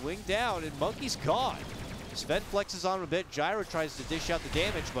 They swing down, and Monkey's gone. Sven flexes on him a bit. Gyro tries to dish out the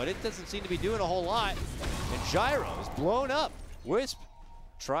damage, but it doesn't seem to be doing a whole lot. And Gyro is blown up. Wisp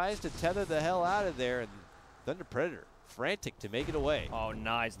tries to tether the hell out of there, and Thunder Predator frantic to make it away. Oh,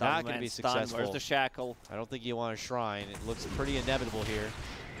 nice. Not going to be successful. Where's the shackle? I don't think you want a Shrine. It looks pretty inevitable here.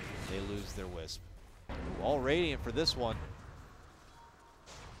 They lose their Wisp. All Radiant for this one.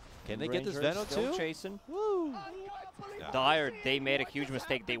 Can they get this Veno too? Chasing. Woo! No. Dire, they made a huge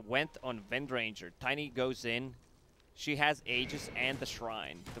mistake. They went on Vindranger. Tiny goes in. She has Aegis and the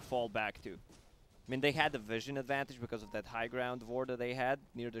Shrine to fall back to. I mean, they had the vision advantage because of that high ground ward that they had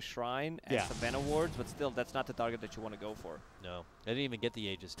near the Shrine and some Veno wards, but still, that's not the target that you want to go for. No, they didn't even get the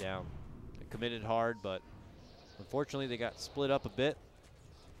Aegis down. They committed hard, but unfortunately, they got split up a bit,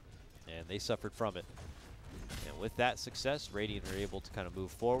 and they suffered from it. And with that success, Radiant are able to kind of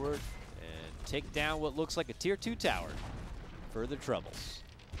move forward and take down what looks like a tier 2 tower. Further troubles.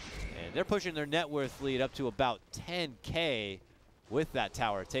 And they're pushing their net worth lead up to about 10K with that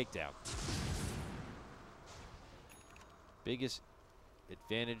tower takedown. Biggest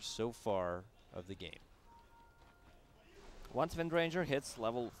advantage so far of the game. Once Vindranger hits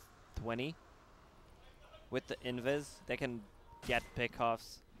level 20 with the Invis, they can get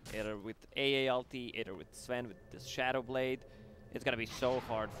pickoffs either with AALT, either with Sven with the Shadow Blade. It's going to be so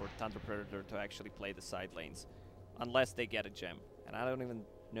hard for Thunder Predator to actually play the side lanes unless they get a gem. And I don't even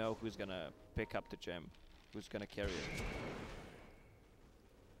know who's going to pick up the gem, who's going to carry it.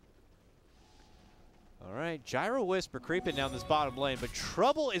 All right, Gyro Wisp are creeping down this bottom lane, but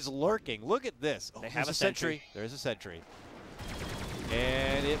trouble is lurking. Look at this. They have a sentry. There's a sentry.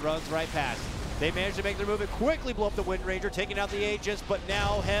 And it runs right past. They managed to make their move and quickly blow up the Wind Ranger, taking out the Aegis, but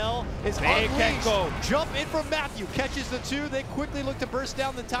now Hell is unleashed. Jump in from Matthew, catches the two. They quickly look to burst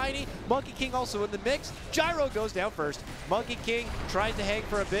down the Tiny. Monkey King also in the mix. Gyro goes down first. Monkey King tries to hang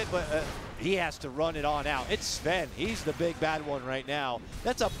for a bit, but he has to run it on out. It's Sven. He's the big bad one right now.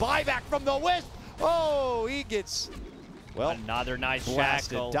 That's a buyback from the Wisp. Oh, he gets, well, another nice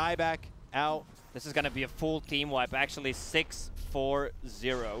blasted. shackle. Dieback out. This is going to be a full team wipe. Actually,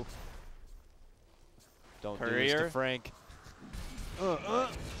 6-4-0. Don't do this to Frank.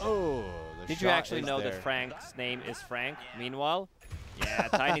 Oh, did you actually know that Frank's name is Frank? Meanwhile, yeah,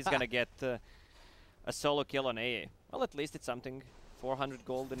 Tiny's going to get a solo kill on AA. Well, at least it's something. 400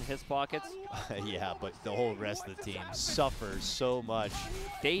 gold in his pockets. Yeah, but the whole rest of the team suffers so much.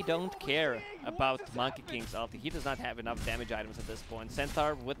 They don't care about Monkey King's ulti. He does not have enough damage items at this point.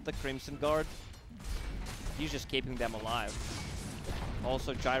 Centaur with the Crimson Guard, he's just keeping them alive.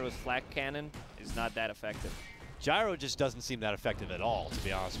 Also, Gyro's Flak Cannon is not that effective. Gyro just doesn't seem that effective at all, to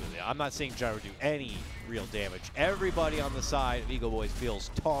be honest with you. I'm not seeing Gyro do any real damage. Everybody on the side of EgoBoys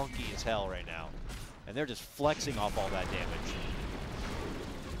feels tonky as hell right now. And they're just flexing off all that damage.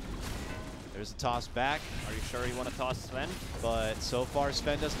 There's a toss back. Are you sure you want to toss Sven? But so far,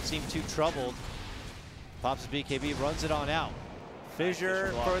 Sven doesn't seem too troubled. Pops the BKB, runs it on out.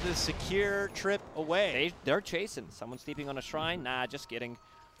 Fissure for the secure trip away. They're chasing. Someone's sleeping on a Shrine? Nah, just kidding.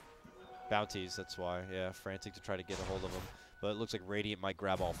 Bounties, that's why. Yeah, frantic to try to get a hold of them. But it looks like Radiant might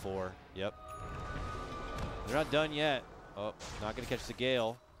grab all four. Yep. They're not done yet. Oh, not going to catch the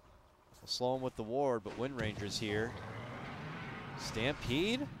Gale. We'll slow him with the ward, but Wind Ranger's here.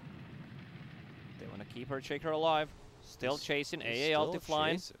 Stampede? They want to keep her, shake her alive. Still chasing. AA ulti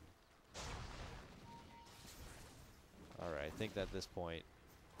flying. All right, I think that at this point,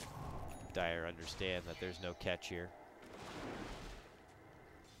 Dire understand that there's no catch here.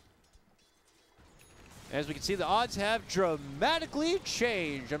 As we can see, the odds have dramatically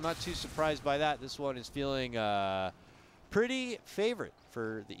changed. I'm not too surprised by that. This one is feeling pretty favorite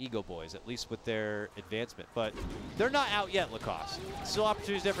for the EgoBoys, at least with their advancement. But they're not out yet, Lacoste. Still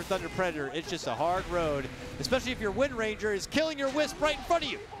opportunities there for Thunder Predator. It's just a hard road, especially if your Wind Ranger is killing your Wisp right in front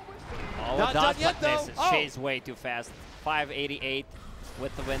of you. Oh, Not done yet, though. Chase way too fast. 588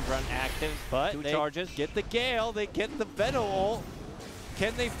 with the Wind Run active. But 2 they charges. get the Gale. They get the Venom ult.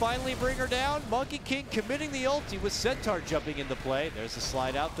 Can they finally bring her down? Monkey King committing the ulti with Centaur jumping into play. There's the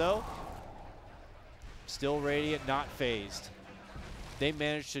slide out, though. Still Radiant, not phased. They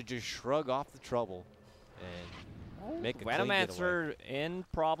managed to just shrug off the trouble and make a clean getaway. Venomancer in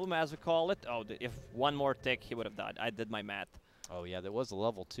problem, as we call it. Oh, if one more tick, he would have died. I did my math. Oh, yeah, there was a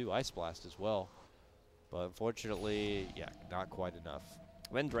level 2 Ice Blast as well. But unfortunately, yeah, not quite enough.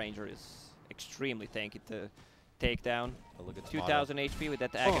 Wind Ranger is extremely tanky to take down. Oh, look at 2,000 HP with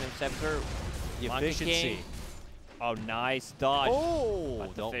that Aghanim Scepter. The Monkey efficiency. King. Oh, nice dodge. Oh,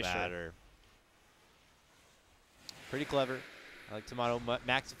 don't Fisher. matter. Pretty clever. I like Tomato.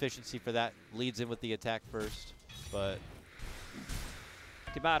 Max efficiency for that. Leads in with the attack first. But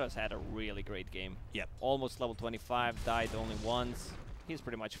Timato's had a really great game. Yep. Almost level 25, died only once. He's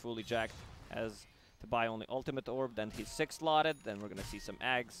pretty much fully jacked. Has to buy only Ultimate Orb, then he's 6 slotted. Then we're gonna see some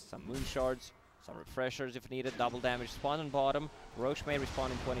Eggs, some Moon Shards, some Refreshers if needed. Double damage spawn on bottom. Roche may respawn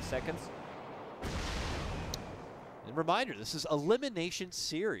in 20 seconds. and reminder, this is Elimination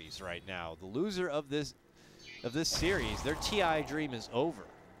Series right now. The loser of this series, their TI dream is over.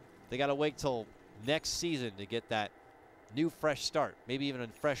 They gotta wait till next season to get that new fresh start, maybe even a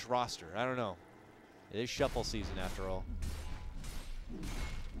fresh roster. I don't know. It is shuffle season after all.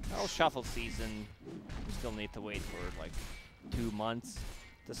 Well, shuffle season, we still need to wait for like 2 months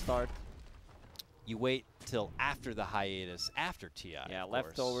to start. You wait till after the hiatus, after TI. Yeah, of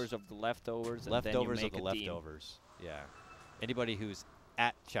leftovers course. of the leftovers, and Leftovers then of you the make a team. leftovers. Yeah. Anybody who's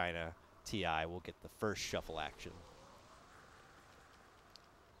at China TI will get the first shuffle action.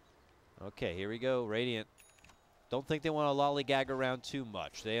 Okay, here we go. Radiant. Don't think they want to lollygag around too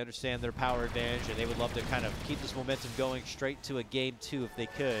much. They understand their power advantage, and they would love to kind of keep this momentum going straight to a game 2 if they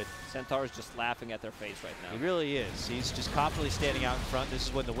could. Centaur's just laughing at their face right now. He really is. He's just confidently standing out in front. This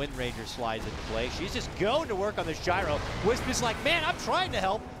is when the Wind Ranger slides into play. She's just going to work on this gyro. Wisp is like, man, I'm trying to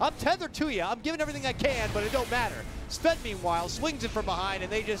help. I'm tethered to you. I'm giving everything I can, but it don't matter. Sven, meanwhile, swings it from behind,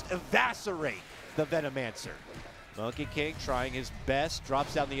 and they just eviscerate the Venomancer. Monkey King trying his best,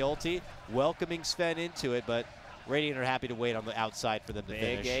 drops down the ulti, welcoming Sven into it, but Radiant are happy to wait on the outside for them to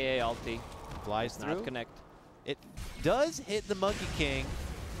finish. Big AA ulti. Flies through. Not connect. It does hit the Monkey King.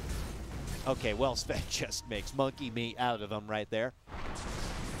 Okay, well, Sven just makes monkey meat out of him right there.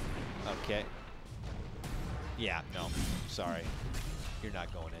 Okay. Yeah, no, sorry. You're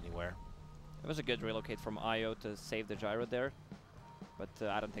not going anywhere. It was a good relocate from Io to save the gyro there, but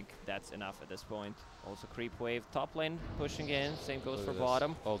I don't think that's enough at this point. Also creep wave, top lane pushing in, same goes for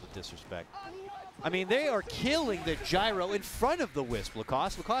bottom. Oh, the disrespect. I mean, they are killing the gyro in front of the Wisp,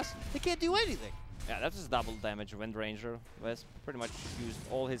 Lacoste. Lacoste, they can't do anything. Yeah, that's just double damage Wind Ranger. Wisp pretty much used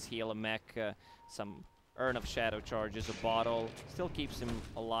all his heal, a mech, some Urn of Shadow charges, a bottle. Still keeps him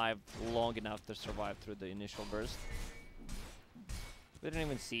alive long enough to survive through the initial burst. We didn't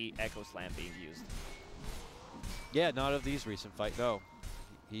even see Echo Slam being used. Yeah, not of these recent fights, no.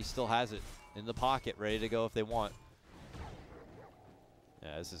 He still has it in the pocket, ready to go if they want.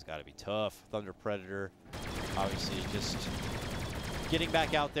 Yeah, this has got to be tough. Thunder Predator, obviously just getting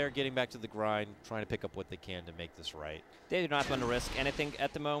back out there, getting back to the grind, trying to pick up what they can to make this right. They do not want to risk anything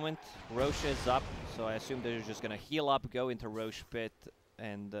at the moment. Roche is up, so I assume they're just going to heal up, go into Roche pit,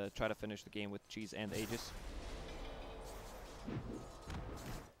 and try to finish the game with Cheese and Aegis.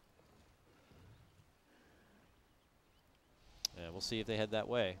 Yeah, we'll see if they head that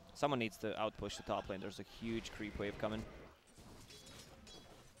way. Someone needs to outpush the top lane. There's a huge creep wave coming.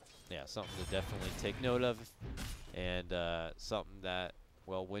 Yeah, something to definitely take note of, and something that,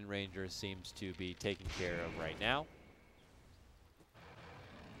 well, Wind Ranger seems to be taking care of right now.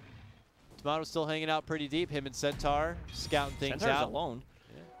 Tomato's still hanging out pretty deep. Him and Centaur scouting things Centaur's out. alone.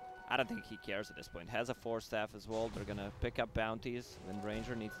 Yeah. I don't think he cares at this point. Has a Force Staff as well. They're gonna pick up bounties. Wind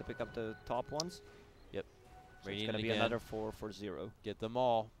Ranger needs to pick up the top ones. Yep. So it's gonna be another 4 for 0. Get them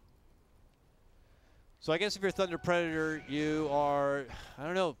all. So I guess if you're Thunder Predator, you are, I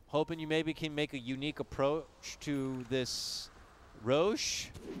don't know, hoping you maybe can make a unique approach to this Roche.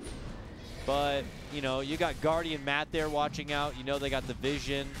 But, you know, you got Guardian Matt there watching out. You know they got the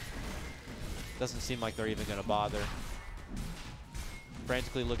vision. Doesn't seem like they're even going to bother.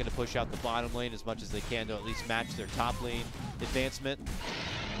 Frantically looking to push out the bottom lane as much as they can to at least match their top lane advancement.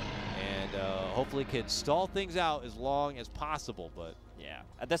 And hopefully can stall things out as long as possible, but... Yeah,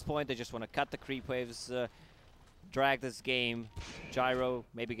 at this point they just want to cut the creep waves drag this game. Gyro,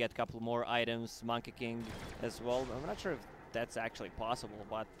 maybe get a couple more items. Monkey King as well. I'm not sure if that's actually possible,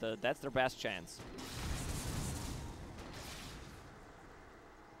 but that's their best chance.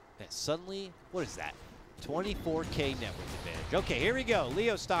 And suddenly, what is that? 24K network advantage. Okay, here we go.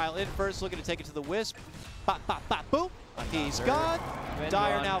 Leo style in first, looking to take it to the Wisp. Bop, bop, bop, boom. He's gone.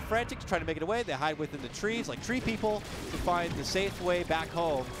 Dire now frantic to try to make it away. They hide within the trees like tree people to find the safe way back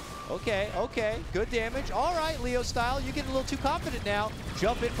home. Okay, okay, good damage. All right, Leo style, you're getting a little too confident now.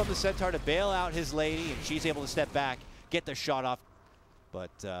 Jump in from the Centaur to bail out his lady, and she's able to step back, get the shot off.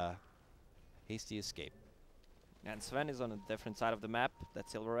 But hasty escape. And Sven is on a different side of the map. That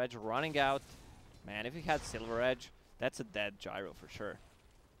Silver Edge running out. Man, if he had Silver Edge, that's a dead Gyro for sure.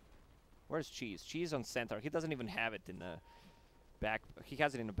 Where's Cheese? Cheese on Centaur. He doesn't even have it in the back. He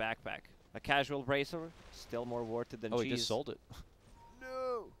has it in a backpack. A casual bracer, still more worth it than Cheese. Oh, he just sold it.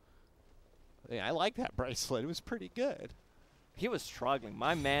 No. Yeah, I like that bracelet. It was pretty good. He was struggling.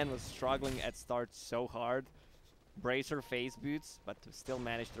 My man was struggling at start so hard. Bracer, face boots, but still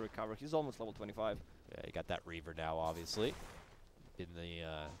managed to recover. He's almost level 25. Yeah, you got that Reaver now, obviously. In the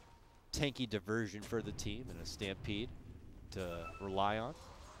tanky diversion for the team and a Stampede to rely on.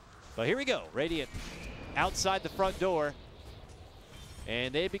 But here we go. Radiant outside the front door.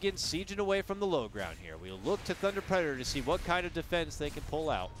 And they begin sieging away from the low ground here. We'll look to Thunder Predator to see what kind of defense they can pull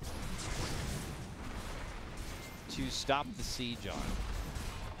out to stop the siege on.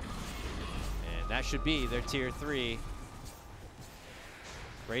 And that should be their tier 3.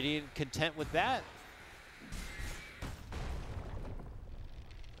 Radiant content with that.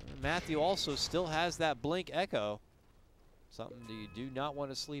 Matthew also still has that Blink Echo. Something that you do not want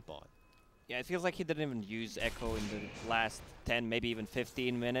to sleep on. Yeah, it feels like he didn't even use Echo in the last 10, maybe even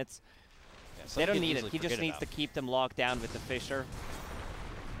 15 minutes. Yeah, they don't need it. He just needs to keep them locked down with the Fisher.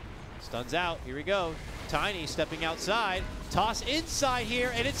 Stuns out. Here we go. Tiny stepping outside. Toss inside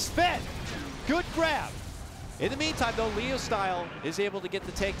here, and it's Sven. Good grab. In the meantime, though, Leo Style is able to get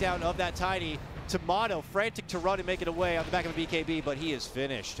the takedown of that Tiny. Tomato frantic to run and make it away on the back of a BKB, but he is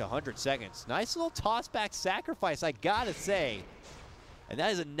finished. 100 seconds. Nice little toss-back sacrifice, I gotta say. And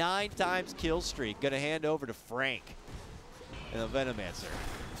that is a 9x kill streak. Gonna hand over to Frank and the Venomancer.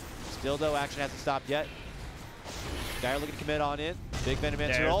 Still, though, action hasn't stopped yet. Dire looking to commit on in. Big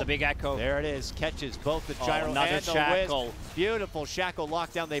Venomancer There's the big Echo. There it is. Catches both the Gyro and the Wisp. Beautiful Shackle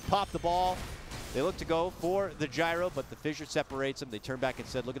lockdown. They pop the ball. They look to go for the Gyro, but the Fissure separates them. They turn back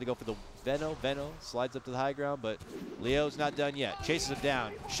instead, looking to go for the Veno. Veno slides up to the high ground, but Leo's not done yet. Chases him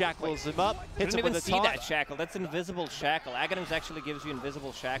down, shackles him up, hits him with a taunt. Didn't even see that shackle. That's invisible shackle. Aghanim's actually gives you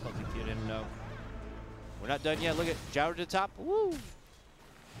invisible shackles if you didn't know. We're not done yet. Look at Gyro to the top. Woo!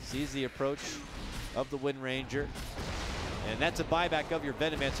 Sees the approach of the Wind Ranger. And that's a buyback of your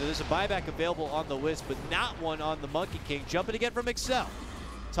Venomancer. There's a buyback available on the Wisp, but not one on the Monkey King. Jumping again from Excel.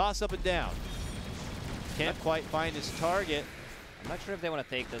 Toss up and down. Can't quite find his target. I'm not sure if they want to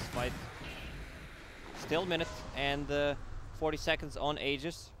take this fight. Still minute and 40 seconds on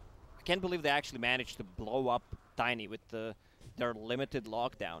Aegis. I can't believe they actually managed to blow up Tiny with their limited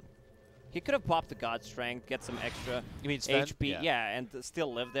lockdown. He could have popped the God Strength, get some extra HP, yeah, and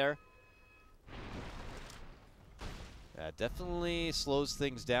still live there. Definitely slows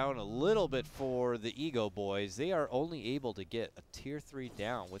things down a little bit for the EgoBoys. They are only able to get a tier 3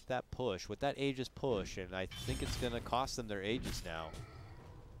 down with that push, with that Aegis push, and I think it's going to cost them their Aegis now.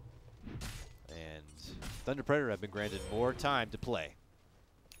 And Thunder Predator have been granted more time to play.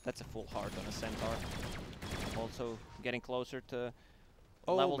 That's a full heart on a Centaur. Also getting closer to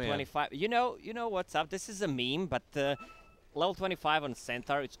level 25. You know what's up? This is a meme, but level 25 on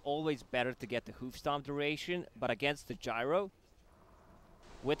Centaur, it's always better to get the Hoof Stomp duration, but against the Gyro,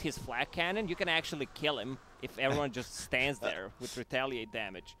 with his Flak Cannon, you can actually kill him if everyone just stands there with retaliate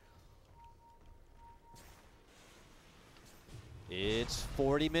damage. It's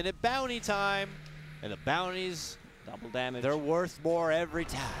 40-minute bounty time, and the bounties, double damage. They're worth more every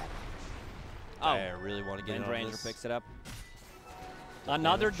time. Oh, I really want to get in on Ranger this. picks it up.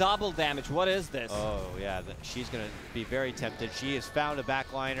 Another double damage. What is this? Oh, yeah. She's going to be very tempted. She has found a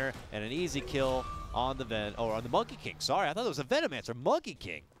backliner and an easy kill on the on the Monkey King. Sorry, I thought it was a Venomancer. Monkey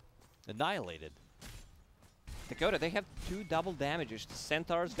King. Annihilated. Dakota, they have 2 double damages. The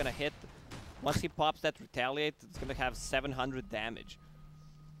Centaur's going to hit. Once he pops that retaliate, it's going to have 700 damage.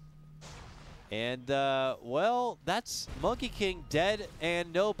 And, well, that's Monkey King dead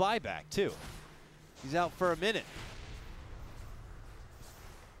and no buyback, too. He's out for a minute.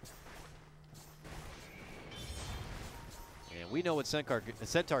 We know what Centaur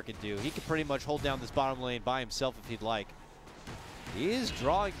can do. He can pretty much hold down this bottom lane by himself if he'd like. He is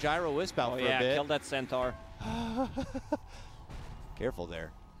drawing Gyro Wisp out for a bit. Kill that Centaur. Careful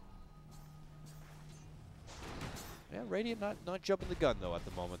there. Yeah, Radiant not jumping the gun though at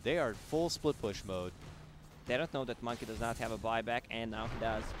the moment. They are in full split push mode. They don't know that Monkey does not have a buyback, and now he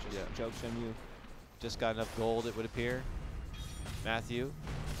does. Just jokes on you. Just got enough gold, it would appear. Matthew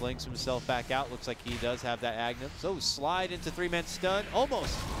flings himself back out. Looks like he does have that Agnem. So slide into 3-man stun.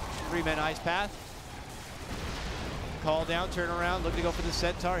 Almost 3-man ice path. Call down, turn around, looking to go for the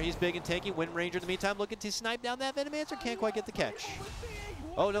Centaur. He's big and tanky. Wind Ranger in the meantime looking to snipe down that Venomancer. Can't quite get the catch.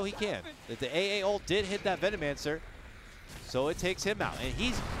 Oh no, he can. The AA ult did hit that Venomancer. So it takes him out. And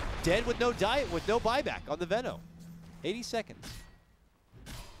he's dead with no buyback on the Veno. 80 seconds.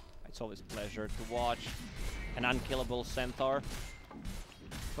 It's always a pleasure to watch an unkillable Centaur.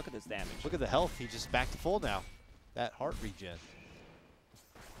 Look at this damage. Look at the health. He's just back to full now. That heart regen.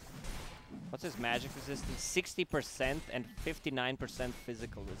 What's his magic resistance? 60% and 59%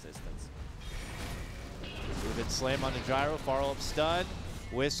 physical resistance. Ruben slam on the gyro, follow up stun.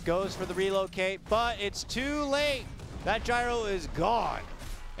 Whisk goes for the relocate, but it's too late. That gyro is gone.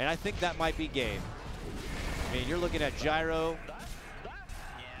 And I think that might be game. I mean, you're looking at gyro.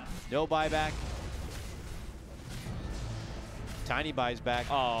 No buyback. Tiny buys back.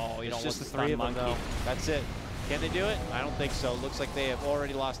 Oh, you it's don't just want the to three of them, Monkey. though. That's it. Can they do it? I don't think so. Looks like they have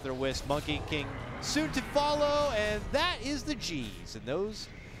already lost their whisk. Monkey King soon to follow, and that is the G's. And those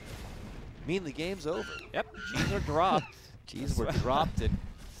mean the game's over. Yep, G's are dropped. G's were dropped, and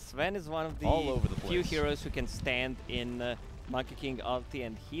Sven is one of the all over the few place. heroes who can stand in Monkey King ulti,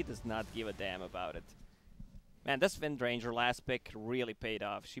 and he does not give a damn about it. Man, this Wind Ranger last pick really paid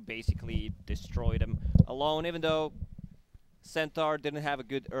off. She basically destroyed him alone, even though Centaur didn't have a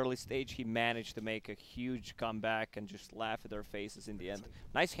good early stage. He managed to make a huge comeback and just laugh at their faces in the end.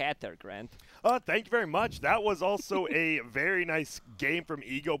 Nice hat there, Grant. Thank you very much. That was also a very nice game from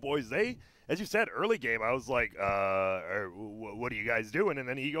EgoBoys. They, as you said, early game, I was like, what are you guys doing? And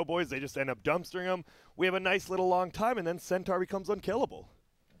then EgoBoys, they just end up dumpstering them. We have a nice little long time, and then Centaur becomes unkillable.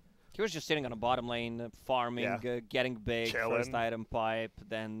 He was just sitting on a bottom lane, farming, getting big, Chilling. first item pipe,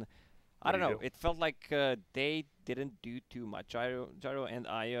 then... I don't know. It felt like they didn't do too much. Gyro and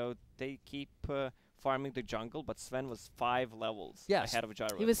Io, they keep farming the jungle, but Sven was 5 levels ahead of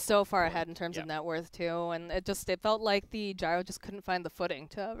Gyro. He was so far ahead in terms of net worth too, and it felt like the Gyro just couldn't find the footing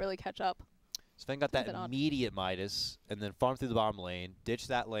to really catch up. Sven got that immediate Midas, and then farmed through the bottom lane, ditched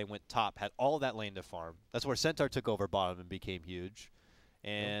that lane, went top, had all that lane to farm. That's where Centaur took over bottom and became huge.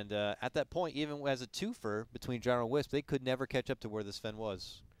 And at that point, even as a twofer between Gyro and Wisp, they could never catch up to where the Sven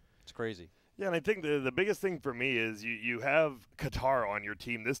was. It's crazy. Yeah, and I think the biggest thing for me is you have Qatar on your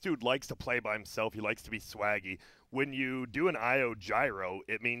team. This dude likes to play by himself. He likes to be swaggy. When you do an IO gyro,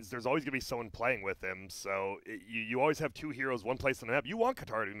 it means there's always going to be someone playing with him. So you always have 2 heroes, one place on the map. You want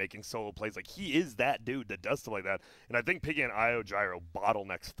Qatar to be making solo plays. Like, he is that dude that does stuff like that. And I think picking an IO gyro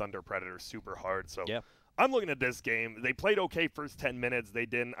bottlenecks Thunder Predator super hard. So I'm looking at this game. They played okay first 10 minutes. They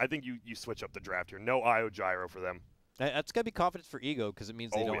didn't. I think you switch up the draft here. No IO gyro for them. That's got to be confidence for Ego, because it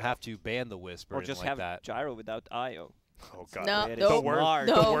means they don't have to ban the Wisp or just like have that. Gyro without Io. Oh, God. No, the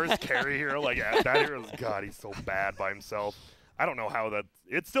worst carry hero. Like, that hero is, God, he's so bad by himself. I don't know how that...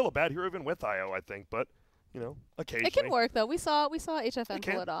 It's still a bad hero even with Io, I think, but, you know, occasionally. It can work, though. We saw HFN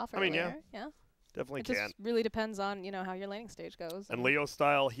pull it off earlier. I mean, yeah. Definitely can. It just really depends on, how your laning stage goes. And Leo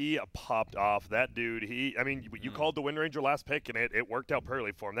style, he popped off. That dude, I mean, you called the Wind Ranger last pick, and it worked out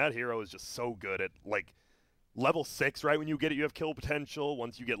perfectly for him. That hero is just so good at, like... Level 6, right? When you get it, you have kill potential.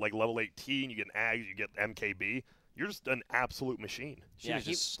 Once you get like level 18, you get an Ags, you get MKB. You're just an absolute machine. She was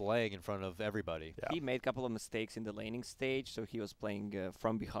just slaying in front of everybody. He made a couple of mistakes in the laning stage, so he was playing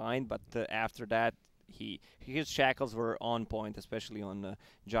from behind. But after that, his shackles were on point, especially on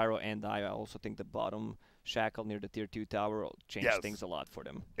Gyro and I also think the bottom shackle near the tier 2 tower changed things a lot for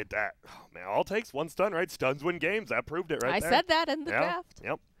them. Man, all it takes one stun, right? Stuns win games. That proved it right there. I said that in the draft.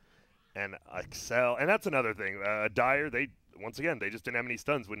 Yep. And Excel, and that's another thing. Dire, they just didn't have any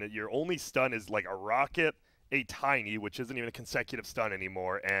stuns. When your only stun is like a rocket, a tiny, which isn't even a consecutive stun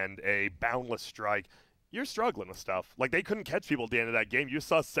anymore, and a boundless strike, you're struggling with stuff. Like, they couldn't catch people at the end of that game. You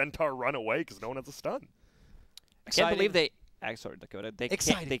saw Centaur run away because no one has a stun. I can't believe they... sorry, Dakota. They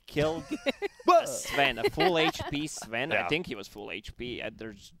killed Sven, a full HP Sven. I think he was full HP.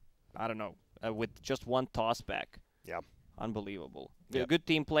 I don't know, with just one toss back. Yeah. Unbelievable. Good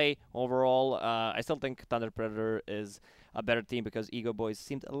team play overall. I still think Thunder Predator is a better team because EgoBoys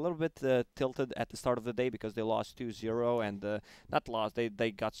seemed a little bit tilted at the start of the day because they lost 2-0 and not lost,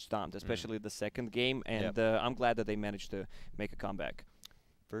 they got stomped, especially the second game, and I'm glad that they managed to make a comeback.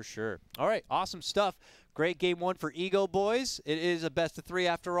 For sure. All right, awesome stuff. Great game one for EgoBoys. It is a best of 3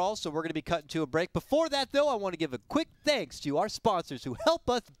 after all, so we're going to be cutting to a break. Before that, though, I want to give a quick thanks to our sponsors who help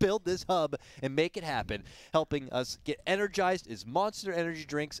us build this hub and make it happen. Helping us get energized is Monster Energy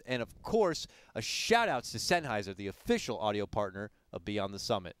Drinks, and, of course, a shout-outs to Sennheiser, the official audio partner of Beyond the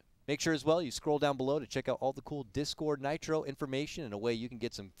Summit. Make sure as well you scroll down below to check out all the cool Discord Nitro information and a way you can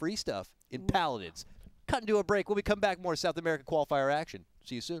get some free stuff in Paladins. Cutting to a break. When we come back, more South American qualifier action.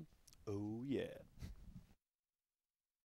 See you soon. Oh, yeah.